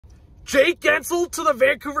Jake Guentzel to the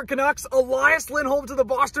Vancouver Canucks, Elias Lindholm to the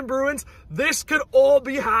Boston Bruins. This could all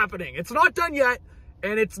be happening. It's not done yet,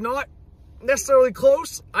 and it's not necessarily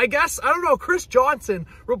close, I guess. I don't know. Chris Johnson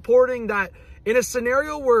reporting that in a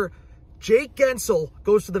scenario where Jake Guentzel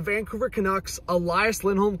goes to the Vancouver Canucks, Elias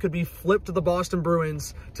Lindholm could be flipped to the Boston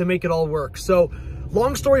Bruins to make it all work. So,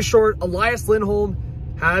 long story short, Elias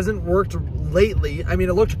Lindholm hasn't worked lately. I mean,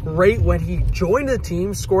 it looked great when he joined the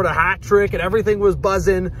team, scored a hat trick, and everything was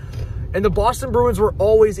buzzing. And the Boston Bruins were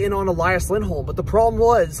always in on Elias Lindholm. But the problem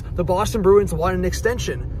was the Boston Bruins wanted an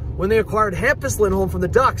extension. When they acquired Hampus Lindholm from the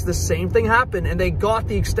Ducks, the same thing happened, and they got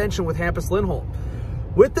the extension with Hampus Lindholm.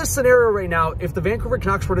 With this scenario right now, if the Vancouver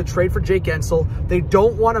Canucks were to trade for Jake Guentzel, they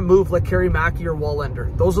don't want to move like Kerry Mackey or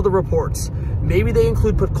Wallender. Those are the reports. Maybe they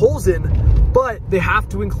include Podkolzin, but they have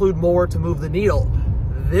to include more to move the needle.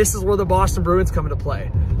 This is where the Boston Bruins come into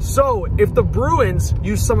play. So if the Bruins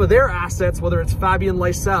use some of their assets, whether it's Fabian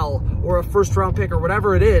Lysell or a first-round pick or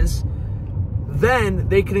whatever it is, then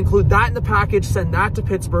they can include that in the package, send that to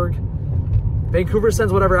Pittsburgh. Vancouver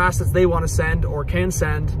sends whatever assets they want to send or can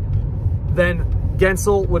send. Then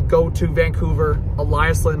Guentzel would go to Vancouver.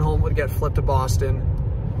 Elias Lindholm would get flipped to Boston.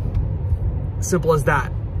 Simple as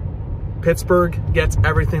that. Pittsburgh gets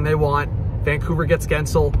everything they want. Vancouver gets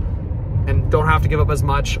Guentzel and don't have to give up as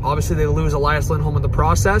much. Obviously, they lose Elias Lindholm in the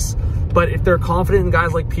process. But if they're confident in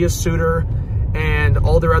guys like Pius Suter and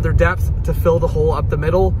all their other depth to fill the hole up the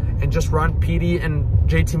middle and just run Petey and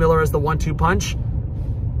JT Miller as the 1-2 punch,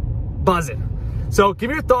 buzzing. So give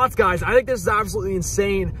me your thoughts, guys. I think this is absolutely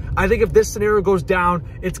insane. I think if this scenario goes down,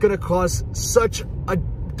 it's going to cause such a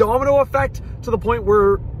domino effect to the point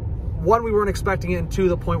where, one, we weren't expecting it, and two,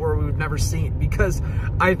 the point where we've never seen. Because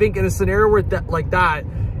I think in a scenario where like that,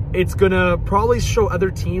 it's going to probably show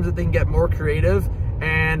other teams that they can get more creative.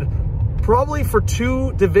 And probably for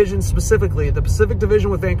two divisions specifically, the Pacific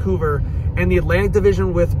Division with Vancouver and the Atlantic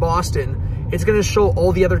Division with Boston, it's going to show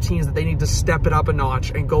all the other teams that they need to step it up a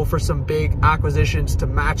notch and go for some big acquisitions to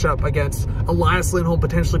match up against Elias Lindholm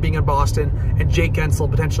potentially being in Boston and Jake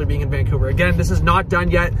Guentzel potentially being in Vancouver. Again, this is not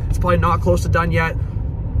done yet. It's probably not close to done yet.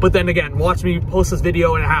 But then again, watch me post this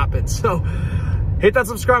video and it happens. So hit that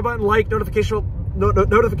subscribe button, like, notification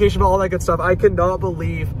bell, all that good stuff. I cannot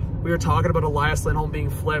believe we were talking about Elias Lindholm being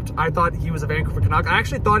flipped. I thought he was a Vancouver Canuck. I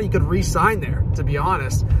actually thought he could re-sign there, to be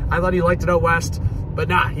honest. I thought he liked it out west. But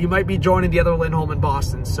nah, he might be joining the other Lindholm in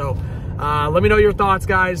Boston. So let me know your thoughts,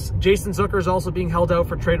 guys. Jason Zucker is also being held out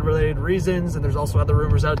for trade-related reasons, and there's also other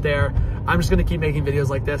rumors out there. I'm just going to keep making videos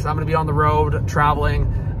like this. I'm going to be on the road,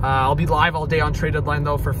 traveling. I'll be live all day on trade deadline,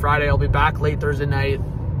 though, for Friday. I'll be back late Thursday night,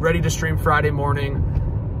 ready to stream Friday morning,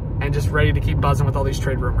 and just ready to keep buzzing with all these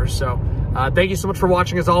trade rumors. So thank you so much for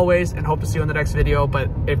watching, as always, and hope to see you in the next video. But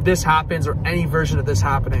if this happens, or any version of this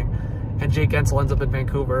happening, and Jake Guentzel ends up in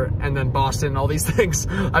Vancouver, and then Boston, and all these things.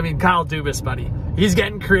 I mean, Kyle Dubas, buddy. He's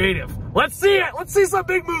getting creative. Let's see it. Let's see some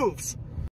big moves.